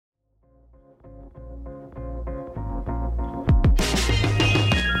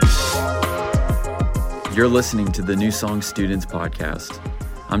You're listening to the New Song Students Podcast.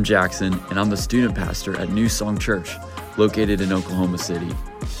 I'm Jackson, and I'm the student pastor at New Song Church, located in Oklahoma City.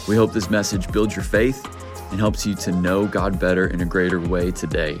 We hope this message builds your faith and helps you to know God better in a greater way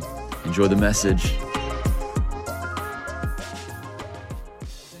today. Enjoy the message.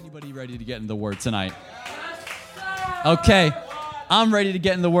 Is anybody ready to get in the Word tonight? Okay, I'm ready to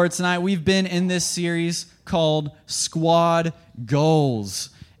get in the Word tonight. We've been in this series called Squad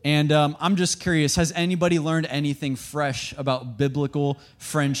Goals. And I'm just curious, has anybody learned anything fresh about biblical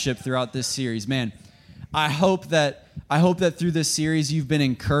friendship throughout this series? Man, I hope that through this series you've been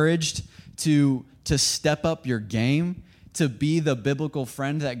encouraged to step up your game, to be the biblical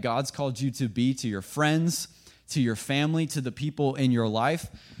friend that God's called you to be to your friends, to your family, to the people in your life.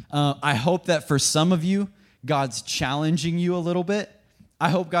 I hope that for some of you, God's challenging you a little bit. I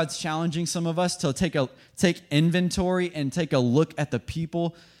hope God's challenging some of us to take inventory and take a look at the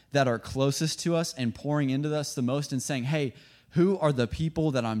people that are closest to us and pouring into us the most and saying, hey, who are the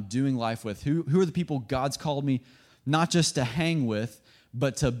people that I'm doing life with? Who are the people God's called me not just to hang with,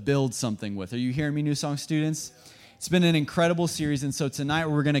 but to build something with? Are you hearing me, New Song students? It's been an incredible series, and so tonight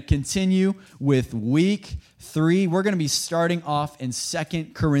we're going to continue with week 3. We're going to be starting off in 2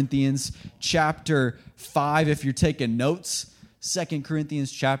 Corinthians chapter 5. If you're taking notes, 2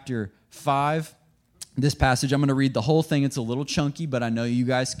 Corinthians chapter 5. This passage, I'm going to read the whole thing. It's a little chunky, but I know you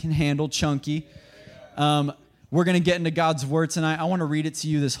guys can handle chunky. We're going to get into God's Word tonight. I want to read it to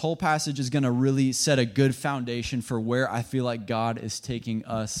you. This whole passage is going to really set a good foundation for where I feel like God is taking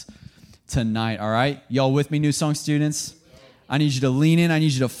us tonight, all right? Y'all with me, New Song students? I need you to lean in. I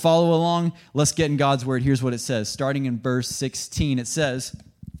need you to follow along. Let's get in God's Word. Here's what it says. Starting in verse 16, it says,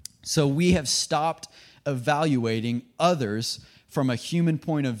 "So we have stopped evaluating others from a human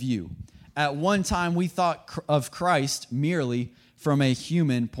point of view. At one time, we thought of Christ merely from a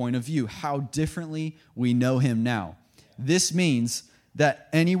human point of view. How differently we know him now. This means that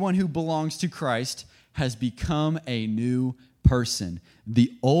anyone who belongs to Christ has become a new person.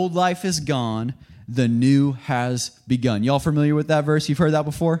 The old life is gone. The new has begun." Y'all familiar with that verse? You've heard that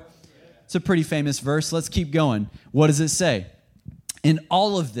before? It's a pretty famous verse. Let's keep going. What does it say? "And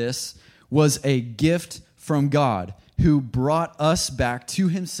all of this was a gift from God, who brought us back to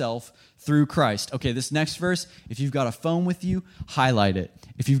himself through Christ." Okay, this next verse, if you've got a phone with you, highlight it.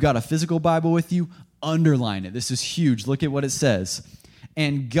 If you've got a physical Bible with you, underline it. This is huge. Look at what it says.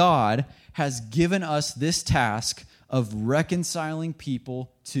 "And God has given us this task of reconciling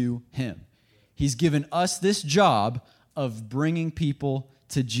people to him." He's given us this job of bringing people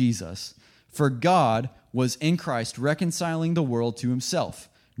to Jesus. "For God was in Christ reconciling the world to himself,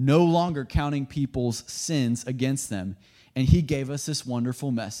 no longer counting people's sins against them. And he gave us this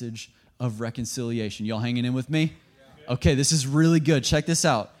wonderful message of reconciliation." Y'all hanging in with me? Okay, this is really good. Check this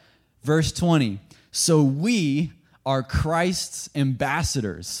out. Verse 20. "So we are Christ's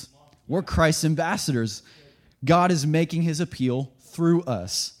ambassadors." We're Christ's ambassadors. God is making his appeal through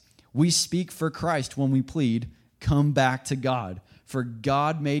us. "We speak for Christ when we plead, 'Come back to God.' For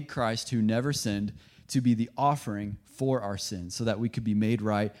God made Christ, who never sinned, to be the offering for our sins, so that we could be made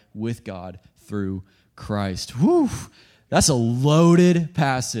right with God through Christ." Whew. That's a loaded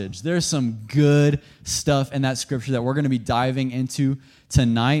passage. There's some good stuff in that scripture that we're going to be diving into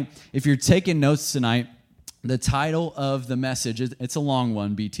tonight. If you're taking notes tonight, the title of the message, it's a long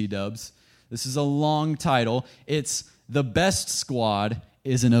one, BT Dubs. This is a long title. It's "The Best Squad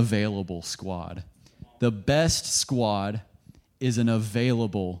is an Available Squad." The best squad is an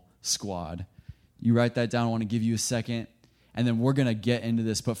available squad. You write that down. I want to give you a second, and then we're going to get into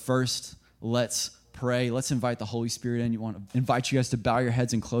this. But first, let's pray. Let's invite the Holy Spirit in. You want to invite you guys to bow your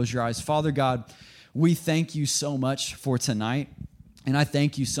heads and close your eyes. Father God, we thank you so much for tonight. And I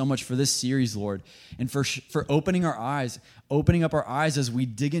thank you so much for this series, Lord, and for opening up our eyes as we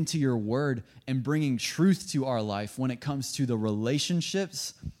dig into your word and bringing truth to our life when it comes to the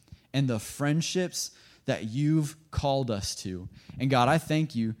relationships and the friendships that you've called us to. And God, I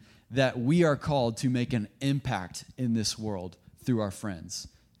thank you that we are called to make an impact in this world through our friends,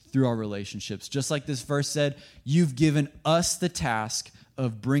 through our relationships. Just like this verse said, you've given us the task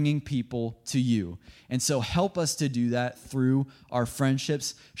of bringing people to you. And so help us to do that through our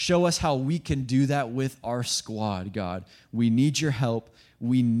friendships. Show us how we can do that with our squad, God. We need your help.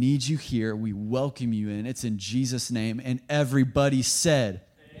 We need you here. We welcome you in. It's in Jesus' name. And everybody said,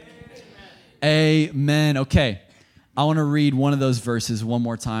 Amen. Amen. Okay. I want to read one of those verses one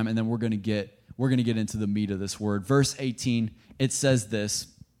more time, and then we're going to get into the meat of this word. Verse 18, it says this,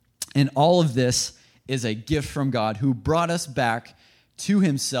 "And all of this is a gift from God, who brought us back to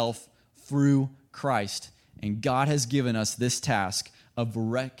himself through Christ. And God has given us this task of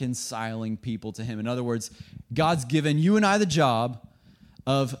reconciling people to him. In other words, God's given you and I the job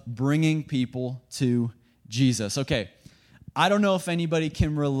of bringing people to Jesus. Okay, I don't know if anybody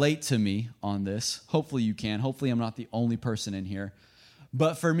can relate to me on this. Hopefully you can. Hopefully I'm not the only person in here.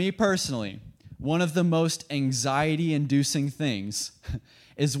 But for me personally, one of the most anxiety-inducing things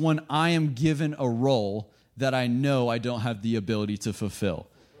is when I am given a role that I know I don't have the ability to fulfill.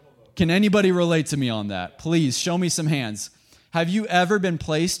 Can anybody relate to me on that? Please show me some hands. Have you ever been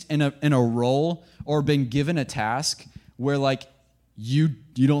placed in a role or been given a task where like you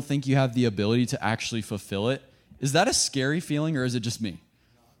don't think you have the ability to actually fulfill it? Is that a scary feeling or is it just me?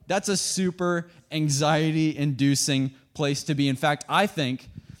 That's a super anxiety-inducing place to be. In fact, I think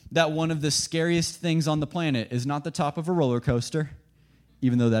that one of the scariest things on the planet is not the top of a roller coaster,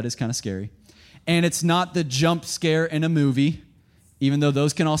 even though that is kind of scary. And it's not the jump scare in a movie, even though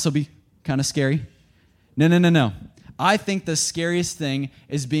those can also be kind of scary. No. I think the scariest thing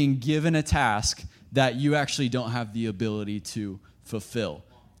is being given a task that you actually don't have the ability to fulfill.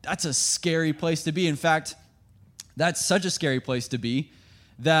 That's a scary place to be. In fact, that's such a scary place to be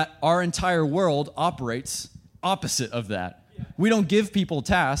that our entire world operates opposite of that. We don't give people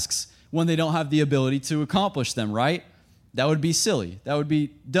tasks when they don't have the ability to accomplish them, right? That would be silly. That would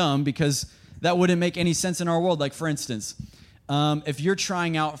be dumb because that wouldn't make any sense in our world. Like, for instance, if you're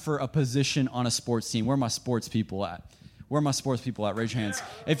trying out for a position on a sports team, where are my sports people at? Raise your hands.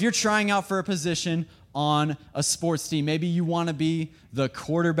 If you're trying out for a position on a sports team, maybe you want to be the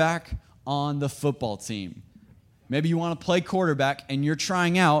quarterback on the football team. Maybe you want to play quarterback and you're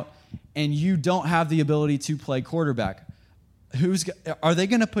trying out and you don't have the ability to play quarterback. Are they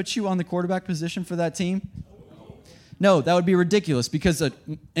going to put you on the quarterback position for that team? No, that would be ridiculous because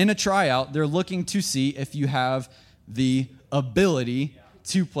in a tryout, they're looking to see if you have the ability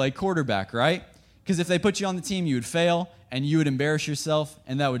to play quarterback, right? Because if they put you on the team, you would fail and you would embarrass yourself,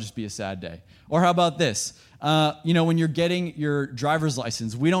 and that would just be a sad day. Or how about this? When you're getting your driver's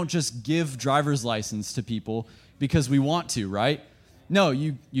license, we don't just give driver's license to people because we want to, right? No,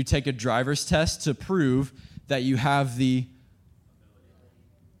 you take a driver's test to prove that you have the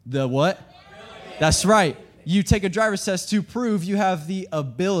what? That's right. You take a driver's test to prove you have the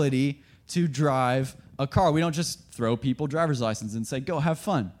ability to drive a car. We don't just throw people driver's license and say, go have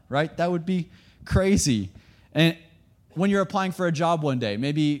fun, right? That would be crazy. And when you're applying for a job one day,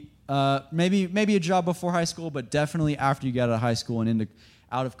 maybe a job before high school, but definitely after you get out of high school and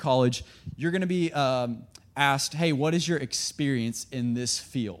out of college, you're going to be asked, hey, what is your experience in this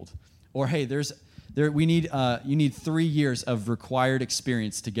field? Or, hey, you need 3 years of required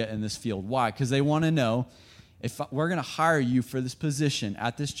experience to get in this field. Why? Because they want to know if we're going to hire you for this position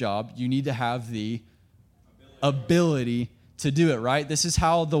at this job, you need to have the ability to do it, right? This is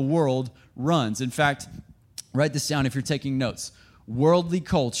how the world runs. In fact, write this down if you're taking notes. Worldly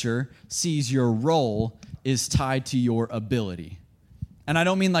culture sees your role is tied to your ability. And I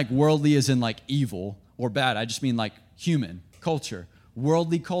don't mean like worldly as in like evil or bad. I just mean like human culture.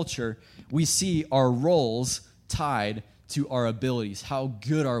 Worldly culture, we see our roles tied to our abilities. How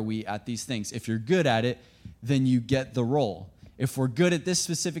good are we at these things? If you're good at it, then you get the role. If we're good at this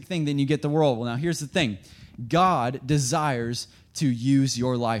specific thing, then you get the role. Well, now here's the thing. God desires to use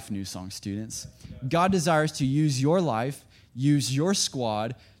your life, New Song students. God desires to use your life, use your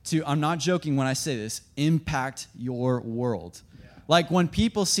squad to, I'm not joking when I say this, impact your world. Like when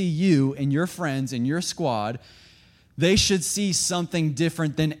people see you and your friends and your squad, they should see something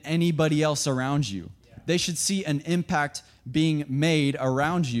different than anybody else around you. They should see an impact being made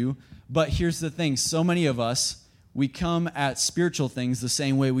around you. But here's the thing. So many of us, we come at spiritual things the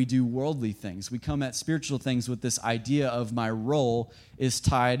same way we do worldly things. We come at spiritual things with this idea of my role is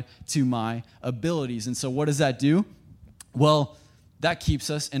tied to my abilities. And so what does that do? Well, that keeps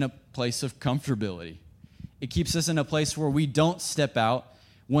us in a place of comfortability. It keeps us in a place where we don't step out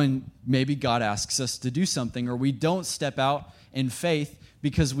when maybe God asks us to do something, or we don't step out in faith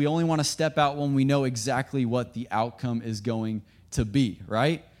because we only want to step out when we know exactly what the outcome is going to be,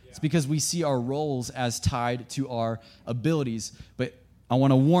 right? It's because we see our roles as tied to our abilities. But I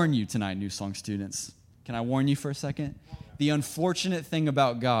want to warn you tonight, New Song students. Can I warn you for a second? The unfortunate thing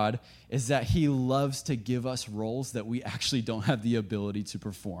about God is that he loves to give us roles that we actually don't have the ability to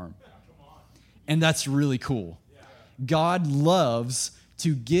perform. And that's really cool. God loves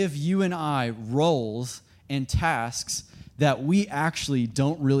to give you and I roles and tasks that we actually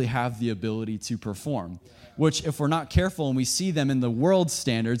don't really have the ability to perform, which if we're not careful and we see them in the world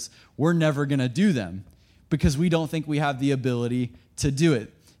standards, we're never going to do them because we don't think we have the ability to do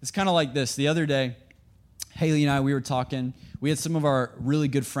it. It's kind of like this. The other day, Haley and I, we were talking. We had some of our really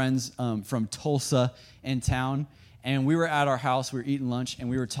good friends from Tulsa in town, and we were at our house, we were eating lunch, and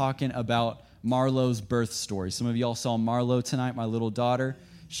we were talking about Marlo's birth story. Some of y'all saw Marlo tonight, my little daughter.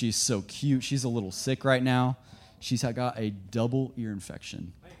 She's so cute. She's a little sick right now. She's got a double ear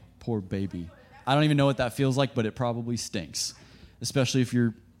infection. Poor baby. I don't even know what that feels like, but it probably stinks, especially if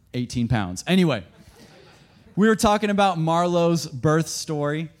you're 18 pounds. Anyway, we were talking about Marlo's birth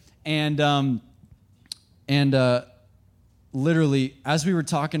story, and literally, as we were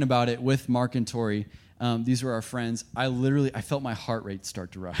talking about it with Mark and Tori, these were our friends, I felt my heart rate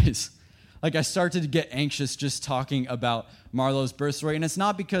start to rise. Like, I started to get anxious just talking about Marlo's birth story, and it's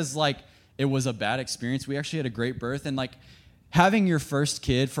not because, like, it was a bad experience. We actually had a great birth, and, like, having your first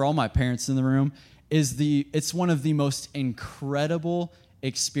kid, for all my parents in the room, it's one of the most incredible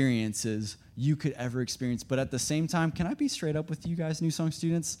experiences you could ever experience. But at the same time, can I be straight up with you guys, New Song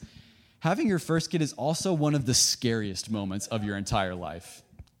students? Having your first kid is also one of the scariest moments of your entire life.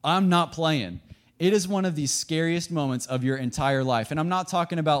 I'm not playing. It is one of the scariest moments of your entire life. And I'm not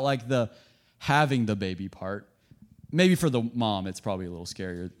talking about like the having the baby part. Maybe for the mom, it's probably a little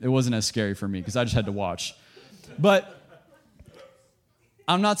scarier. It wasn't as scary for me because I just had to watch. But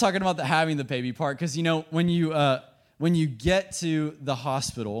I'm not talking about the having the baby part because, you know, when you get to the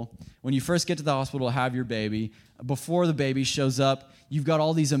hospital, when you first get to the hospital to have your baby, before the baby shows up, you've got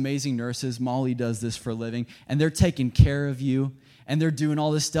all these amazing nurses. Molly does this for a living, and they're taking care of you, and they're doing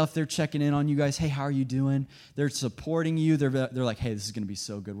all this stuff. They're checking in on you guys. Hey, how are you doing? They're supporting you. They're like, hey, this is going to be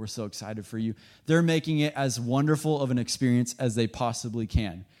so good. We're so excited for you. They're making it as wonderful of an experience as they possibly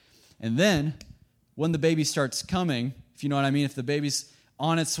can. And then when the baby starts coming, if you know what I mean, if the baby's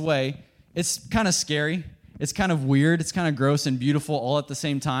on its way, it's kind of scary. It's kind of weird. It's kind of gross and beautiful all at the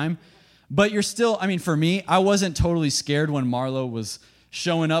same time. But you're still, I mean, for me, I wasn't totally scared when Marlo was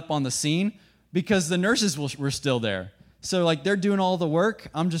showing up on the scene because the nurses were still there. So, like, they're doing all the work.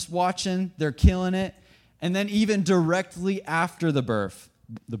 I'm just watching. They're killing it. And then even directly after the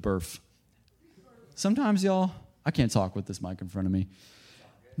birth. Sometimes, y'all, I can't talk with this mic in front of me.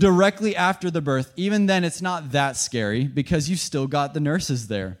 Directly after the birth, even then it's not that scary because you still got the nurses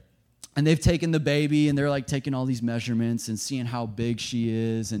there. And they've taken the baby, and they're, like, taking all these measurements and seeing how big she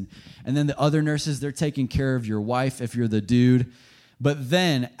is. And then the other nurses, they're taking care of your wife if you're the dude. But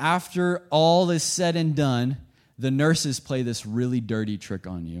then, after all is said and done, the nurses play this really dirty trick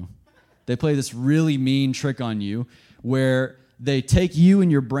on you. They play this really mean trick on you where they take you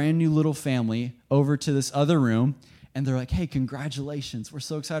and your brand new little family over to this other room, and they're like, hey, congratulations. We're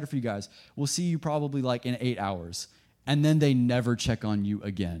so excited for you guys. We'll see you probably, like, in 8 hours. And then they never check on you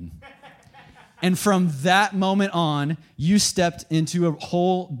again. And from that moment on, you stepped into a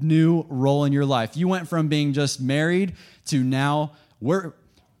whole new role in your life. You went from being just married to now we're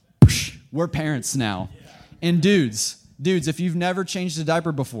parents now. And dudes, if you've never changed a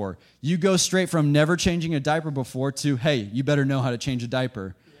diaper before, you go straight from never changing a diaper before to, hey, you better know how to change a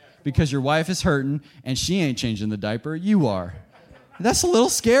diaper. Because your wife is hurting and she ain't changing the diaper, you are. That's a little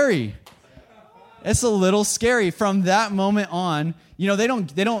scary. It's a little scary. From that moment on, you know, they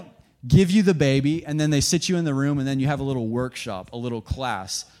don't give you the baby and then they sit you in the room and then you have a little workshop, a little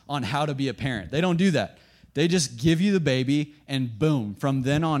class on how to be a parent. They don't do that. They just give you the baby and boom, from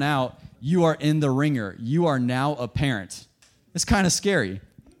then on out, you are in the ringer. You are now a parent. It's kind of scary.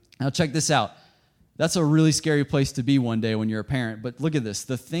 Now check this out. That's a really scary place to be one day when you're a parent. But look at this.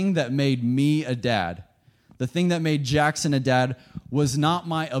 The thing that made me a dad, the thing that made Jackson a dad was not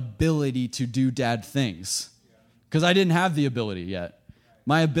my ability to do dad things. Because I didn't have the ability yet.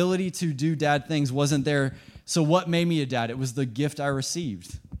 My ability to do dad things wasn't there. So what made me a dad? It was the gift I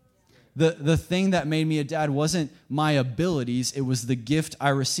received. The thing that made me a dad wasn't my abilities. It was the gift I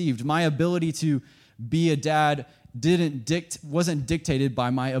received. My ability to be a dad wasn't dictated by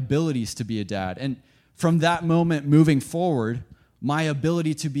my abilities to be a dad. And from that moment moving forward, my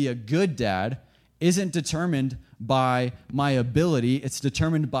ability to be a good dad isn't determined by my ability. It's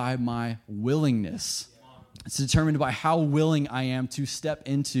determined by my willingness. It's determined by how willing I am to step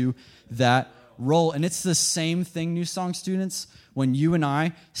into that role. And it's the same thing, New Song students, when you and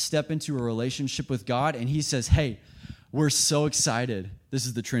I step into a relationship with God and he says, hey, we're so excited. This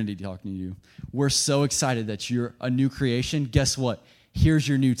is the Trinity talking to you. We're so excited that you're a new creation. Guess what? Here's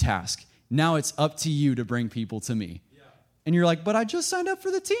your new task. Now it's up to you to bring people to me. Yeah. And you're like, but I just signed up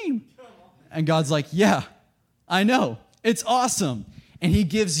for the team. And God's like, yeah, I know. It's awesome. And he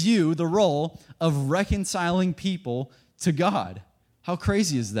gives you the role of reconciling people to God. How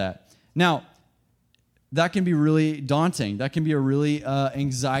crazy is that? Now, that can be really daunting. That can be a really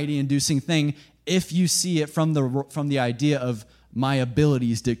anxiety-inducing thing if you see it from the idea of my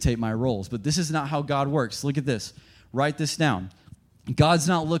abilities dictate my roles. But this is not how God works. Look at this. Write this down. God's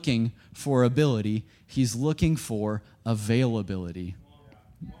not looking for ability. He's looking for availability.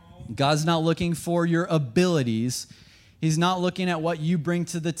 God's not looking for your abilities. He's not looking at what you bring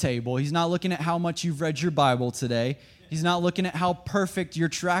to the table. He's not looking at how much you've read your Bible today. He's not looking at how perfect your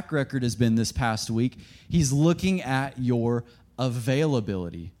track record has been this past week. He's looking at your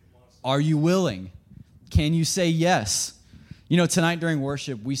availability. Are you willing? Can you say yes? You know, tonight during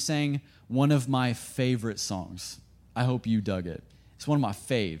worship, we sang one of my favorite songs. I hope you dug it. It's one of my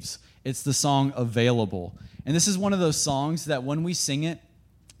faves. It's the song Available. And this is one of those songs that when we sing it,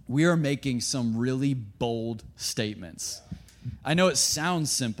 we are making some really bold statements. I know it sounds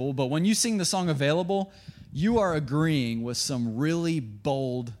simple, but when you sing the song Available, you are agreeing with some really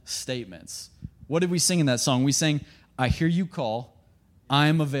bold statements. What did we sing in that song? We sang, I hear you call, I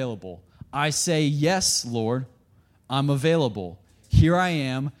am available. I say, yes, Lord, I'm available. Here I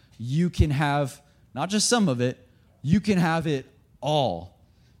am. You can have not just some of it, you can have it all.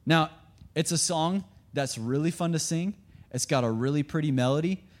 Now, it's a song that's really fun to sing. It's got a really pretty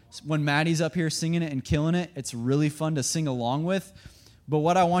melody. When Maddie's up here singing it and killing it, it's really fun to sing along with. But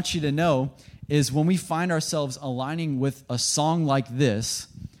what I want you to know is when we find ourselves aligning with a song like this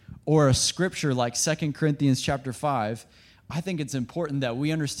or a scripture like 2 Corinthians chapter 5, I think it's important that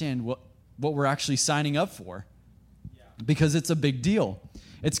we understand what we're actually signing up for, because it's a big deal.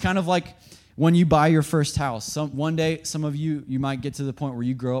 It's kind of like when you buy your first house. One day, some of you might get to the point where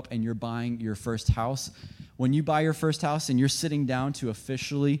you grow up and you're buying your first house. When you buy your first house and you're sitting down to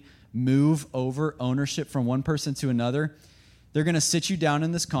officially move over ownership from one person to another, they're going to sit you down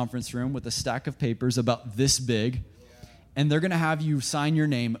in this conference room with a stack of papers about this big, and they're going to have you sign your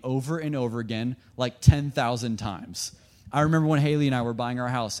name over and over again like 10,000 times. I remember when Haley and I were buying our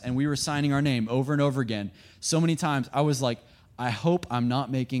house, and we were signing our name over and over again so many times. I was like, I hope I'm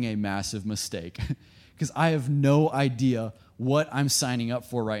not making a massive mistake because I have no idea what I'm signing up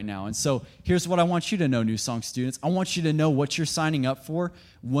for right now. And so here's what I want you to know, New Song students. I want you to know what you're signing up for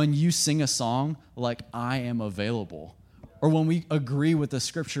when you sing a song like, I am available. Or when we agree with the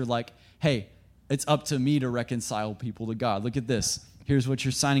scripture like, hey, it's up to me to reconcile people to God. Look at this. Here's what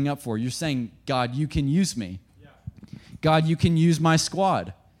you're signing up for. You're saying, God, you can use me. God, you can use my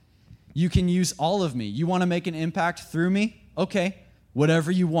squad. You can use all of me. You want to make an impact through me? Okay,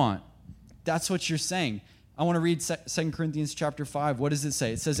 whatever you want. That's what you're saying. I want to read 2 Corinthians chapter 5. What does it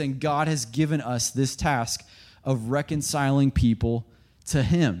say? It says, and God has given us this task of reconciling people to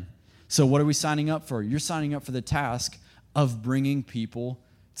him. So what are we signing up for? You're signing up for the task of bringing people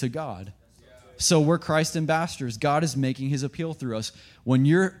to God. So we're Christ ambassadors. God is making his appeal through us. When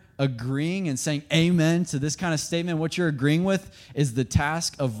you're agreeing and saying amen to this kind of statement, what you're agreeing with is the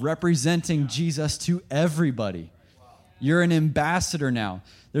task of representing Jesus to everybody. You're an ambassador now.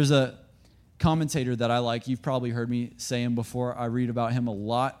 There's a commentator that I like. You've probably heard me say him before. I read about him a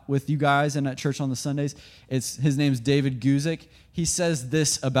lot with you guys and at church on the Sundays. His name's David Guzik. He says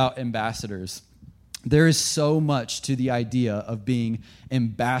this about ambassadors. There is so much to the idea of being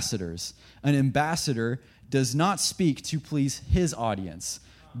ambassadors. An ambassador does not speak to please his audience,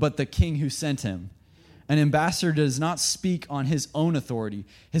 but the king who sent him. An ambassador does not speak on his own authority.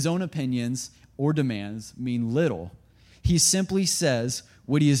 His own opinions or demands mean little. He simply says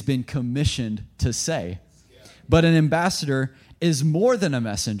what he has been commissioned to say. But an ambassador is more than a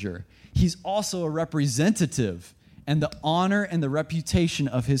messenger. He's also a representative, and the honor and the reputation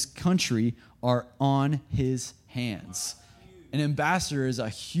of his country are on his hands. An ambassador is a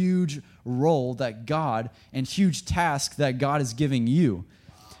huge role that God and huge task that God is giving you.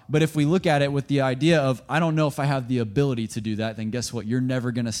 But if we look at it with the idea of, I don't know if I have the ability to do that, then guess what? You're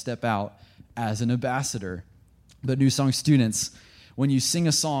never going to step out as an ambassador. But New Song students, when you sing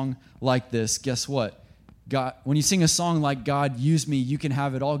a song like this, guess what? When you sing a song like God, use me, you can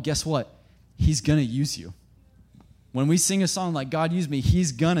have it all, guess what? He's going to use you. When we sing a song like God, use me,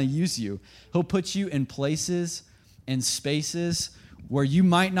 he's going to use you. He'll put you in places and spaces where you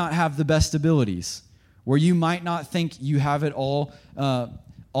might not have the best abilities, where you might not think you have it all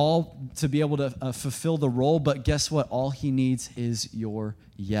to be able to fulfill the role, but guess what? All he needs is your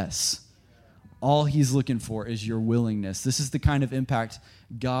yes. All he's looking for is your willingness. This is the kind of impact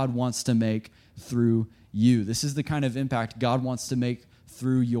God wants to make through you. This is the kind of impact God wants to make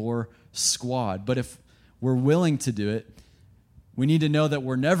through your squad. But if we're willing to do it, we need to know that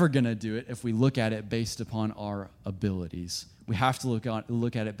we're never going to do it if we look at it based upon our abilities. We have to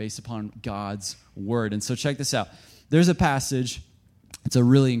look at it based upon God's word. And so check this out. There's a passage, it's a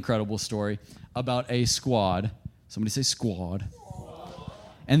really incredible story, about a squad. Somebody say squad.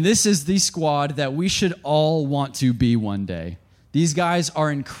 And this is the squad that we should all want to be one day. These guys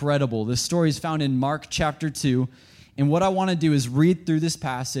are incredible. This story is found in Mark chapter 2. And what I want to do is read through this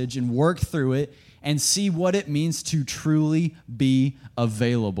passage and work through it and see what it means to truly be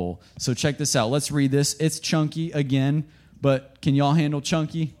available. So check this out. Let's read this. It's chunky again, but can y'all handle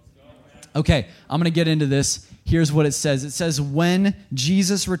chunky? Okay, I'm going to get into this. Here's what it says. It says, when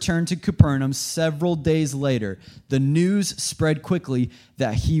Jesus returned to Capernaum several days later, the news spread quickly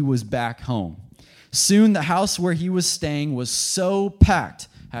that he was back home. Soon the house where he was staying was so packed,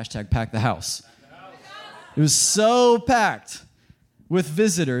 hashtag pack the house. It was so packed with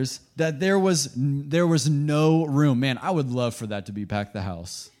visitors that there was no room. Man, I would love for that to be pack the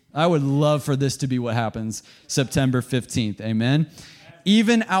house. I would love for this to be what happens September 15th. Amen.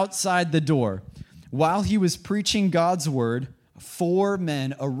 Even outside the door, while he was preaching God's word, 4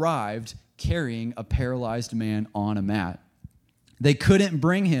 men arrived carrying a paralyzed man on a mat. They couldn't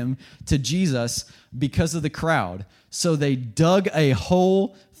bring him to Jesus because of the crowd, so they dug a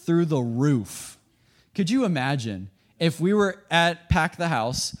hole through the roof. Could you imagine if we were at Pack the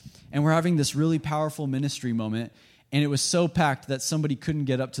House and we're having this really powerful ministry moment, and it was so packed that somebody couldn't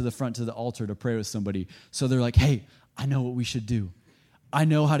get up to the front to the altar to pray with somebody, so they're like, hey, I know what we should do. I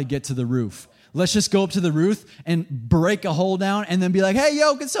know how to get to the roof. Let's just go up to the roof and break a hole down and then be like, hey,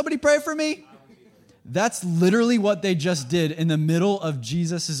 yo, can somebody pray for me? That's literally what they just did in the middle of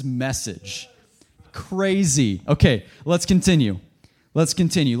Jesus' message. Crazy. Okay, let's continue.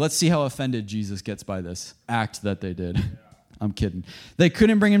 Let's see how offended Jesus gets by this act that they did. I'm kidding. They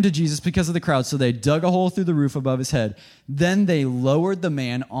couldn't bring him to Jesus because of the crowd, so they dug a hole through the roof above his head. Then they lowered the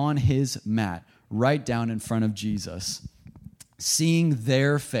man on his mat right down in front of Jesus. Seeing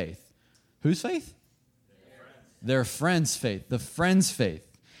their faith. Whose faith? Their friend's faith. The friend's faith.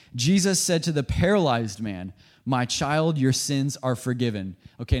 Jesus said to the paralyzed man, my child, your sins are forgiven.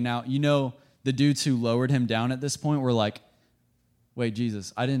 Okay, now, you know the dudes who lowered him down at this point were like, wait,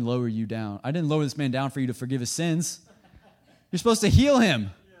 Jesus, I didn't lower you down. I didn't lower this man down for you to forgive his sins. You're supposed to heal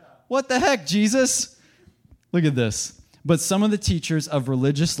him. What the heck, Jesus? Look at this. But some of the teachers of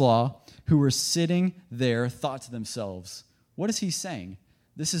religious law who were sitting there thought to themselves, what is he saying?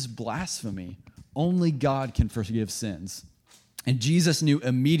 This is blasphemy. Only God can forgive sins. And Jesus knew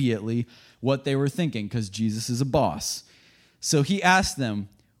immediately what they were thinking because Jesus is a boss. So he asked them,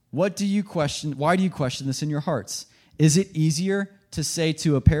 why do you question this in your hearts? Is it easier to say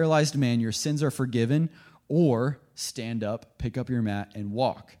to a paralyzed man, your sins are forgiven, or stand up, pick up your mat, and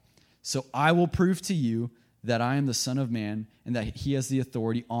walk? So I will prove to you that I am the Son of Man and that he has the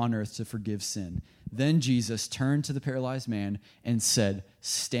authority on earth to forgive sin. Then Jesus turned to the paralyzed man and said,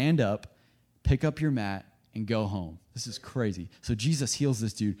 stand up, pick up your mat, and go home. This is crazy. So Jesus heals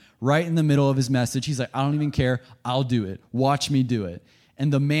this dude right in the middle of his message. He's like, I don't even care. I'll do it. Watch me do it.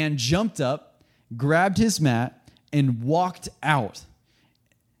 And the man jumped up, grabbed his mat, and walked out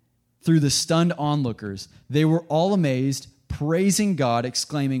through the stunned onlookers. They were all amazed, praising God,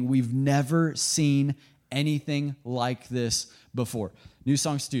 exclaiming, we've never seen anything like this before. New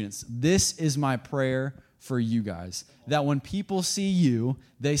Song students, this is my prayer for you guys, that when people see you,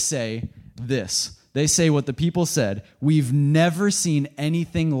 they say this. They say what the people said, we've never seen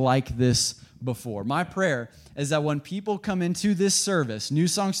anything like this before. My prayer is that when people come into this service, New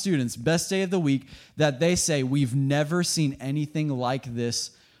Song students, best day of the week, that they say, we've never seen anything like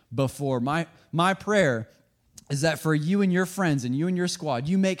this before. My prayer is that for you and your friends and you and your squad,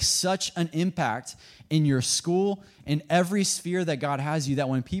 you make such an impact in your school, in every sphere that God has you, that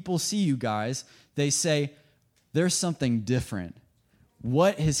when people see you guys, they say, there's something different.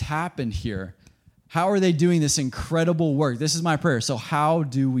 What has happened here? How are they doing this incredible work? This is my prayer. So how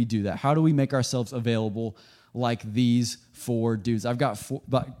do we do that? How do we make ourselves available like these 4 dudes? I've got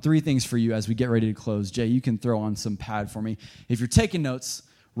about 3 things for you as we get ready to close. Jay, you can throw on some pad for me. If you're taking notes,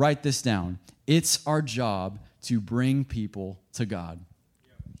 write this down. It's our job to bring people to God.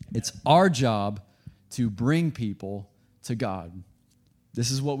 It's our job to bring people to God.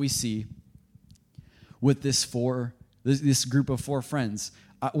 This is what we see with this group of 4 friends.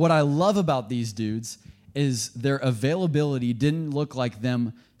 What I love about these dudes is their availability didn't look like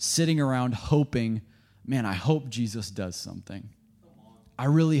them sitting around hoping, man, I hope Jesus does something. I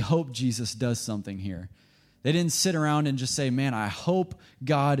really hope Jesus does something here. They didn't sit around and just say, man, I hope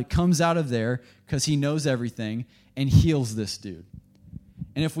God comes out of there because he knows everything and heals this dude.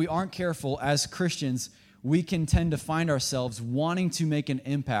 And if we aren't careful as Christians, we can tend to find ourselves wanting to make an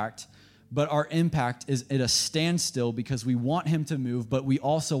impact, but our impact is at a standstill because we want him to move, but we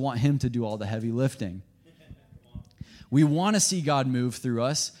also want him to do all the heavy lifting. We want to see God move through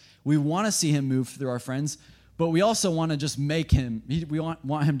us. We want to see him move through our friends, but we also want to just make him, we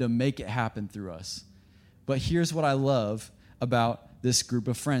want him to make it happen through us. But here's what I love about this group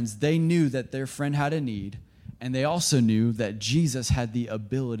of friends. They knew that their friend had a need, And they also knew that Jesus had the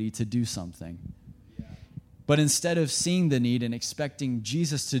ability to do something. But instead of seeing the need and expecting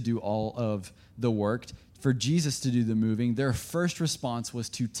Jesus to do all of the work, for Jesus to do the moving, their first response was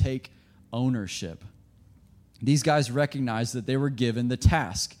to take ownership. These guys recognized that they were given the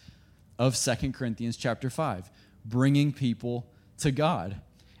task of 2 Corinthians chapter 5, bringing people to God.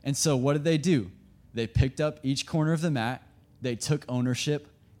 And so what did they do? They picked up each corner of the mat, they took ownership,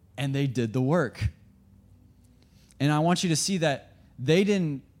 and they did the work. And I want you to see that they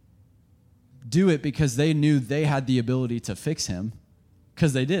didn't do it because they knew they had the ability to fix him,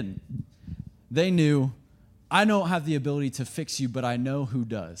 because they didn't. They knew, I don't have the ability to fix you, but I know who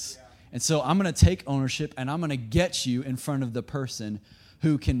does. And so I'm going to take ownership, and I'm going to get you in front of the person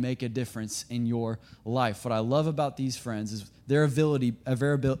who can make a difference in your life. What I love about these friends is their availability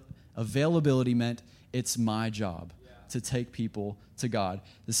meant it's my job to take people to God.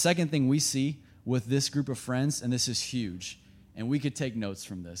 The second thing we see with this group of friends, and this is huge, and we could take notes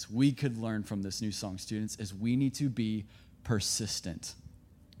from this, we could learn from this New Song students, is we need to be persistent.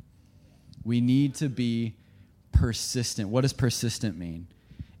 We need to be persistent. What does persistent mean?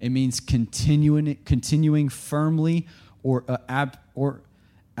 It means continuing firmly or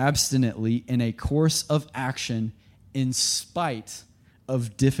abstinently in a course of action in spite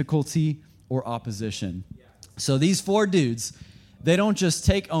of difficulty or opposition. So these four dudes, they don't just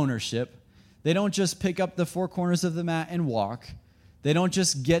take ownership. They don't just pick up the four corners of the mat and walk. They don't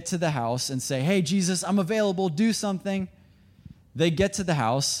just get to the house and say, hey, Jesus, I'm available, do something. They get to the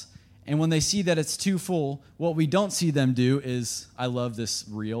house, and when they see that it's too full, what we don't see them do is, I love this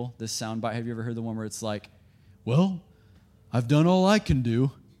reel, this soundbite. Have you ever heard the one where it's like, well, I've done all I can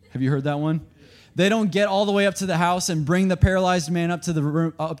do. Have you heard that one? They don't get all the way up to the house and bring the paralyzed man up to the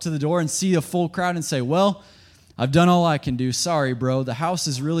room, up to the door and see a full crowd and say, well, I've done all I can do. Sorry, bro. The house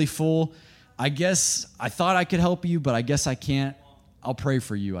is really full. I guess I thought I could help you, but I guess I can't. I'll pray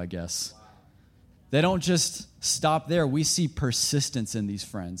for you, I guess. They don't just stop there. We see persistence in these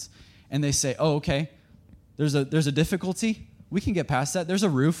friends. And they say, oh, okay, there's a difficulty. We can get past that. There's a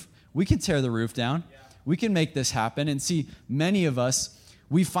roof. We can tear the roof down. We can make this happen. And see, many of us,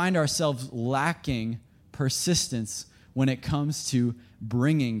 we find ourselves lacking persistence when it comes to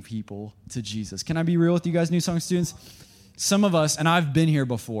bringing people to Jesus. Can I be real with you guys, New Song students? Some of us, and I've been here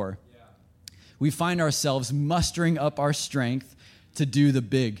before, we find ourselves mustering up our strength to do the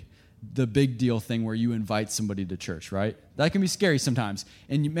big deal thing where you invite somebody to church, right? That can be scary sometimes.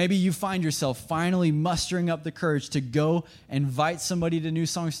 And maybe you find yourself finally mustering up the courage to go invite somebody to New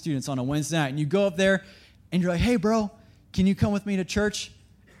Song students on a Wednesday night. And you go up there and you're like, hey, bro, can you come with me to church?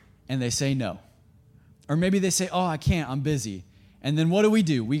 And they say no. Or maybe they say, oh, I can't, I'm busy. And then what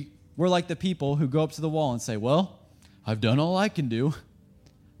do? We're like the people who go up to the wall and say, well, I've done all I can do.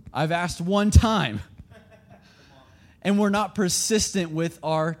 I've asked one time. And we're not persistent with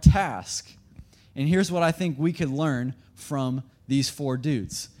our task. And here's what I think we could learn from these four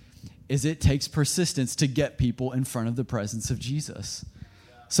dudes, is it takes persistence to get people in front of the presence of Jesus.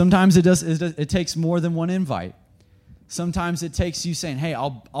 Sometimes it takes more than one invite. Sometimes it takes you saying, hey,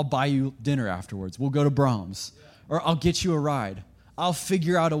 I'll buy you dinner afterwards. We'll go to Brahms. Or I'll get you a ride. I'll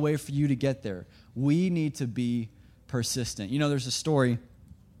figure out a way for you to get there. We need to be persistent. You know, there's a story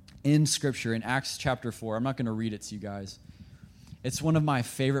in Scripture, in Acts chapter 4. I'm not going to read it to you guys. It's one of my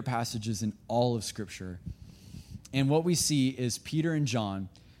favorite passages in all of Scripture. And what we see is Peter and John,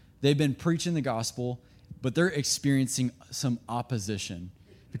 they've been preaching the gospel, but they're experiencing some opposition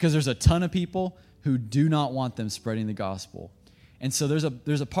because there's a ton of people who do not want them spreading the gospel. And so there's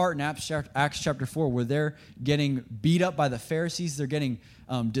a part in Acts chapter 4 where they're getting beat up by the Pharisees. They're getting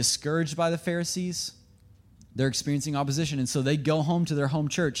discouraged by the Pharisees. They're experiencing opposition. And so they go home to their home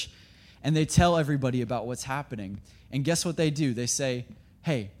church and they tell everybody about what's happening. And guess what they do? They say,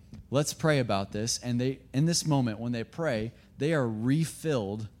 hey, let's pray about this. And they, in this moment, when they pray, they are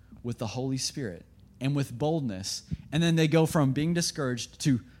refilled with the Holy Spirit and with boldness. And then they go from being discouraged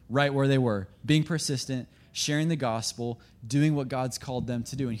to right where they were, being persistent, sharing the gospel, doing what God's called them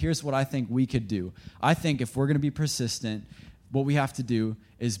to do. And here's what I think we could do. I think if we're going to be persistent, what we have to do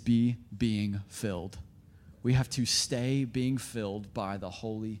is be being filled. We have to stay being filled by the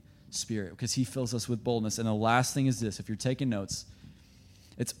Holy Spirit because He fills us with boldness. And the last thing is this, if you're taking notes,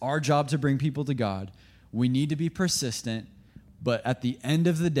 it's our job to bring people to God. We need to be persistent, but at the end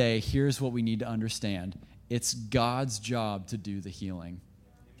of the day, here's what we need to understand. It's God's job to do the healing.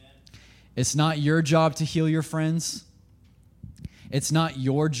 Amen. It's not your job to heal your friends. It's not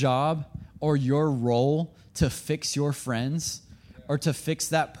your job or your role to fix your friends or to fix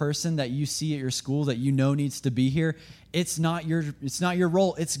that person that you see at your school that you know needs to be here. It's not your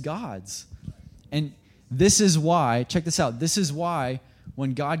role, it's God's. And This is why, check this out, this is why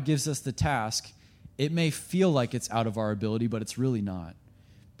when God gives us the task, it may feel like it's out of our ability, but it's really not.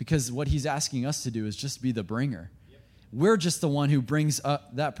 Because what he's asking us to do is just be the bringer. We're just the one who brings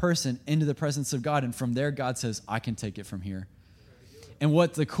up that person into the presence of God, and from there, God says, I can take it from here. And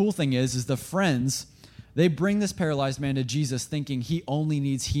what the cool thing is the friends, they bring this paralyzed man to Jesus thinking he only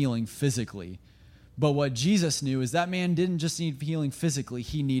needs healing physically. But what Jesus knew is that man didn't just need healing physically,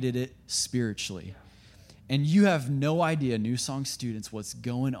 he needed it spiritually. And you have no idea, New Song students, what's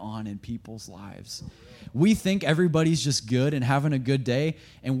going on in people's lives. We think everybody's just good and having a good day,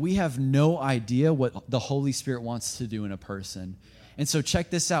 and we have no idea what the Holy Spirit wants to do in a person. And so check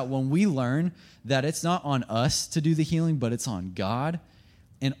this out. When we learn that it's not on us to do the healing, but it's on God,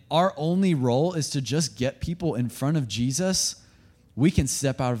 and our only role is to just get people in front of Jesus, we can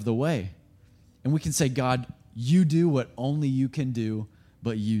step out of the way. And we can say, God, you do what only you can do,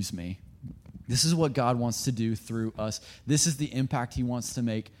 but use me. This is what God wants to do through us. This is the impact he wants to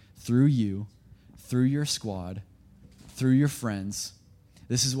make through you, through your squad, through your friends.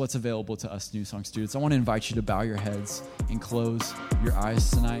 This is what's available to us New Song students. I want to invite you to bow your heads and close your eyes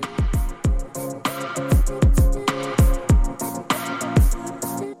tonight.